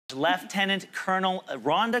Lieutenant Colonel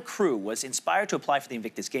Rhonda Crew was inspired to apply for the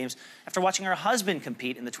Invictus Games after watching her husband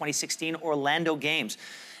compete in the 2016 Orlando Games.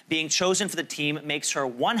 Being chosen for the team makes her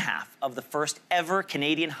one half of the first ever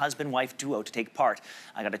Canadian husband-wife duo to take part.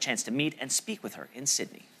 I got a chance to meet and speak with her in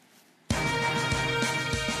Sydney.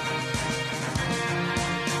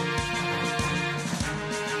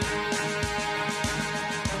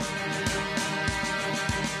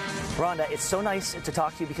 Rhonda, it's so nice to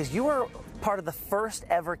talk to you because you were part of the first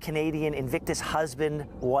ever Canadian Invictus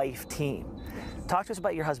husband-wife team. Talk to us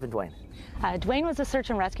about your husband, Dwayne. Dwayne was a search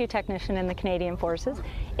and rescue technician in the Canadian Forces.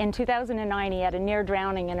 In 2009, he had a near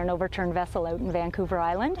drowning in an overturned vessel out in Vancouver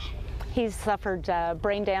Island. He's suffered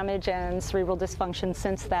brain damage and cerebral dysfunction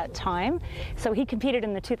since that time. So he competed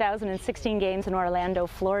in the 2016 Games in Orlando,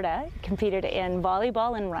 Florida, competed in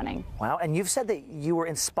volleyball and running. Wow, and you've said that you were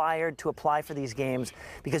inspired to apply for these games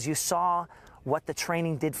because you saw what the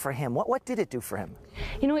training did for him. What did it do for him?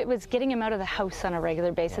 You know, it was getting him out of the house on a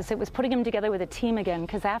regular basis. It was putting him together with a team again,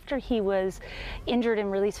 because after he was injured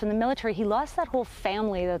and released from the military, he lost that whole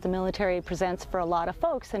family that the military presents for a lot of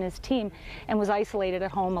folks in his team and was isolated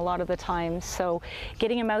at home a lot of the time. So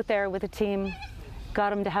getting him out there with a team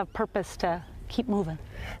got him to have purpose to keep moving.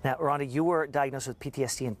 Now, Rhonda, you were diagnosed with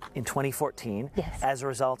PTSD in 2014 as a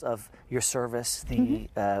result of your service,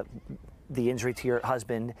 the injury to your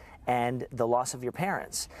husband, and the loss of your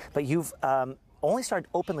parents. But you've only started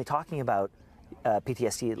openly talking about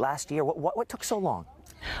PTSD last year. What took so long?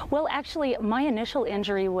 Well, actually, my initial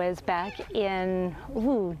injury was back in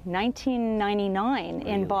 1999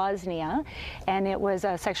 in Bosnia, and it was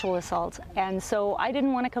a sexual assault. And so I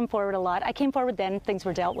didn't want to come forward a lot. I came forward then, things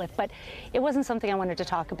were dealt with, but it wasn't something I wanted to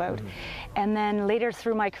talk about. And then later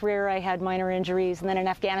through my career, I had minor injuries, and then in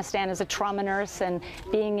Afghanistan as a trauma nurse, and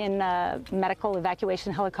being in a medical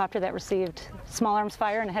evacuation helicopter that received small arms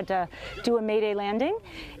fire and had to do a Mayday landing.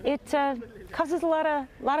 It causes a lot of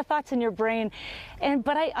thoughts in your brain.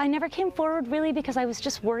 But I never came forward really because I was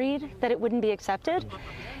just worried that it wouldn't be accepted.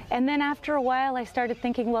 And then after a while I started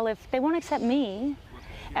thinking, well, if they won't accept me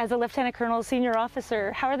as a lieutenant colonel, senior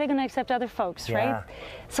officer, how are they going to accept other folks, right?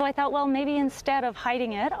 So I thought, well, maybe instead of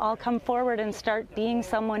hiding it, I'll come forward and start being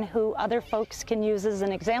someone who other folks can use as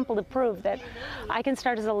an example to prove that I can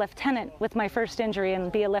start as a lieutenant with my first injury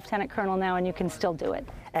and be a lieutenant colonel now, and you can still do it.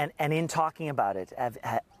 And in talking about it,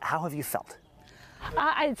 how have you felt?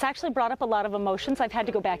 It's actually brought up a lot of emotions. I've had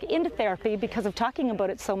to go back into therapy because of talking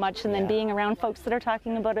about it so much, and then being around folks that are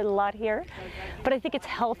talking about it a lot here. But I think it's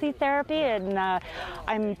healthy therapy, and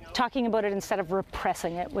I'm talking about it instead of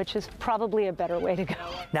repressing it, which is probably a better way to go.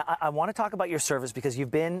 Now, I want to talk about your service because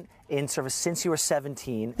you've been in service since you were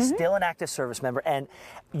 17, still an active service member, and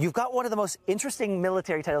you've got one of the most interesting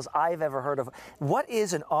military titles I've ever heard of. What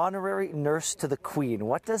is an honorary nurse to the Queen?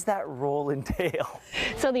 What does that role entail?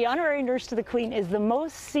 So the honorary nurse to the Queen is the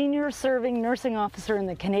most senior serving nursing officer in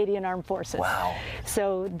the Canadian Armed Forces. Wow.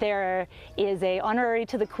 So there is a honorary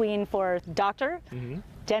to the Queen for doctor,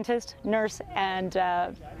 dentist, nurse, and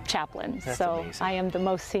chaplain. That's so amazing. I am the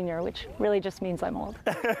most senior, which really just means I'm old.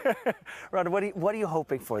 Rhonda, what are you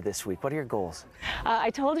hoping for this week? What are your goals? I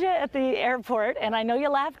told you at the airport, and I know you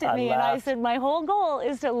laughed at me, and I said my whole goal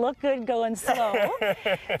is to look good going slow.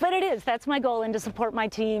 But it is. That's my goal, and to support my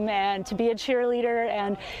team and to be a cheerleader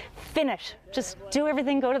and finish. Just do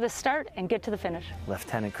everything, go to the start, and get to the finish.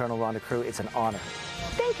 Lieutenant Colonel Rhonda Crew, it's an honor.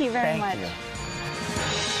 Thank you very much. Thank you.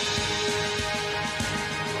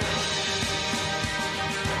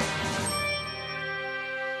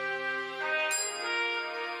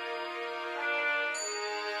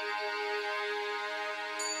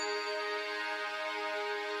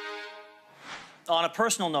 On a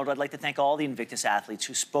personal note, I'd like to thank all the Invictus athletes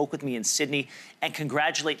who spoke with me in Sydney and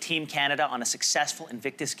congratulate Team Canada on a successful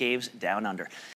Invictus Games Down Under.